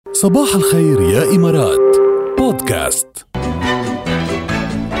صباح الخير يا إمارات بودكاست.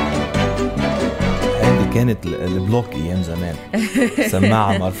 هذه كانت البلوك ايام زمان.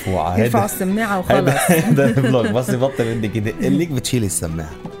 سماعه مرفوعه يرفعوا السماعه وخلص. هذا البلوك بس يبطل بدك كده اللي بتشيل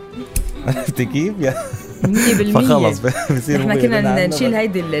السماعه. عرفت كيف يا 100% فخلص بصير احنا كنا نشيل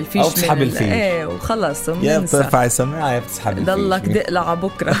هيدي الفيش او تسحب الفيش وخلص يا بترفع السماعه يا بتسحب الفيش. ضلك دقلع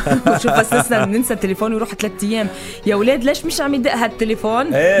بكره. شوف اساسا ننسى التليفون ويروح 3 ايام. يا اولاد ليش مش عم يدق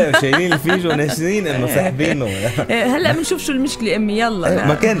هالتليفون؟ شايلين الفيش وناسين انه ساحبينه. هلا بنشوف شو المشكله امي. يلا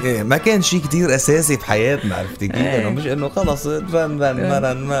ما كان شيء كتير اساسي بحياتنا. عرفتي كيف؟ انه مش انه خلص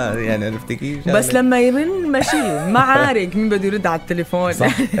مرن ما يعني. عرفتي كيف؟ بس لما يرن ماشي معارك مين بده يرد على التليفون؟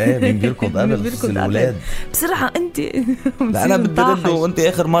 صح. مين بيركض قبل الاولاد بصراحه انت. لا انا بدي رد وانت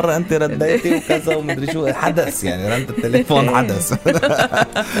اخر مره انت رديتي وكذا ومدري شو حدث يعني. رنت التليفون حدث.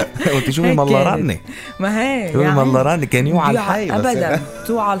 وانت شو ملراني؟ ما هي شو ملراني كان يوعى الحي ابدا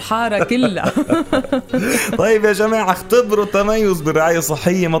توعى الحاره كلها. طيب يا جماعه اختبروا التميز برعايه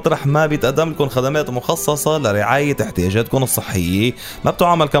صحيه مطرح ما بيتقدم لكم خدمات مخصصه لرعايه احتياجاتكم الصحيه. ما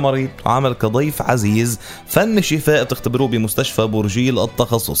بتعامل كمريض، تعامل كضيف عزيز. فن الشفاء بتختبروه بمستشفى بورجيل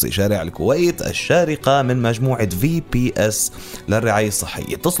التخصصي شارع الكويت الشارقه من مجموعه VPS للرعايه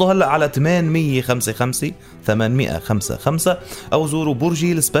الصحيه. اتصلوا هلا على 855 855 او زوروا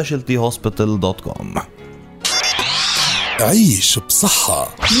burjilspecialtyhospital.com. عيش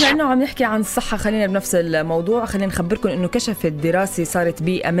بصحة. لأنه عم نحكي عن الصحة خلينا بنفس الموضوع. خلينا نخبركم أنه كشفت دراسة صارت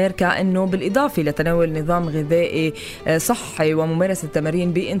بأمريكا أنه بالإضافة لتناول نظام غذائي صحي وممارسة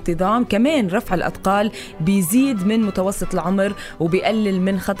التمارين بانتظام كمان رفع الأثقال بيزيد من متوسط العمر وبيقلل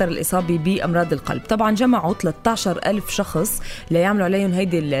من خطر الإصابة بأمراض القلب. طبعا جمعوا 13,000 شخص ليعملوا عليهم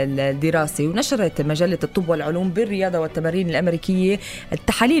هيدي الدراسة. ونشرت مجلة الطب والعلوم بالرياضة والتمارين الأمريكية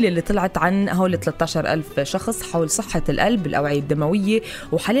التحاليل اللي طلعت عن هول 13,000 شخص حول صحة القلب الأوعية الدموية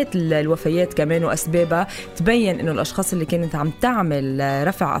وحالات الوفيات كمان وأسبابها. تبين إنه الأشخاص اللي كانت عم تعمل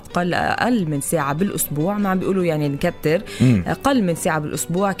رفع أثقال أقل من ساعة بالأسبوع، ما عم بيقولوا يعني نكتر، أقل من ساعة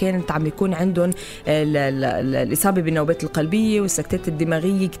بالأسبوع، كانت عم يكون عندهم الإصابة بالنوبات القلبية والسكتات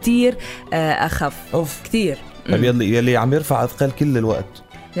الدماغية كتير أخف. كتير. يلي عم يرفع أثقال كل الوقت،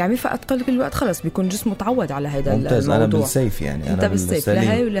 يعني يرفع أثقال كل الوقت خلص بيكون جسمه تعود على هذا الموضوع. أنا بالسيف يعني. أنت بالسيف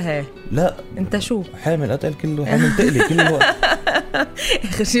لا هاي ولا هاي؟ لا أنت شو؟ حامل أثقال كله، حامل تقلي كل الوقت.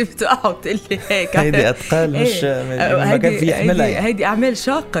 خشي بتوقع وتقلي هيك. هيدي أثقال مش ما كان في يحملها. هيدي أعمال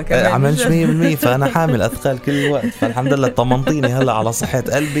شاقة كمان. أعمال 100%. فأنا حامل أثقال كل الوقت. فالحمد لله طمنتيني هلا على صحة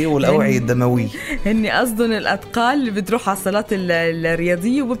قلبي والأوعية الدموية. هني قصدهم الأثقال اللي بتروح على الصالات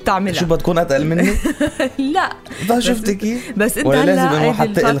الرياضية وبتعملها. شو بتكون أتقل مني؟ لا شفتي كيف؟ بس أنت ولا لازم نروح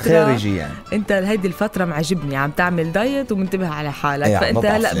التقل الخارجي يعني. أنت هيدي الفترة معجبني عم تعمل دايت ومنتبه على حالك. فأنت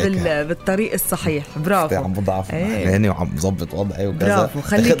هلا بالطريق الصحيح. برافو. عم بضعف يعني وعم بظبط وضعي وكذا.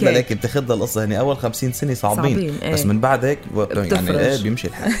 خليك لكن بتاخذ القصة هني أول 50 سنة صعبين. بس من بعد هيك يعني بيمشي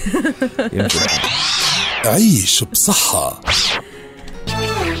الحال. عيش بصحة.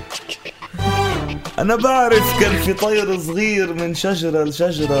 أنا بعرف كان في طير صغير من شجرة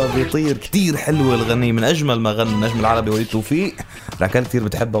لشجرة بيطير. كتير حلوة الغنية، من أجمل ما غنى النجم العربي وليد توفيق. راكان كتير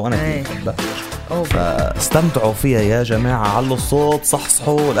بتحبها وأنا كتير بحبها. فاستمتعوا فيها يا جماعة. علوا الصوت،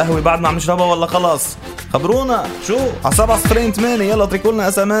 صحصحوا. القهوة بعد ما عم نشربها ولا خلاص؟ خبرونا شو على 7-0-8. يلا اتركوا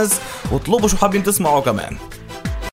لنا SMS واطلبوا شو حابين تسمعوا كمان.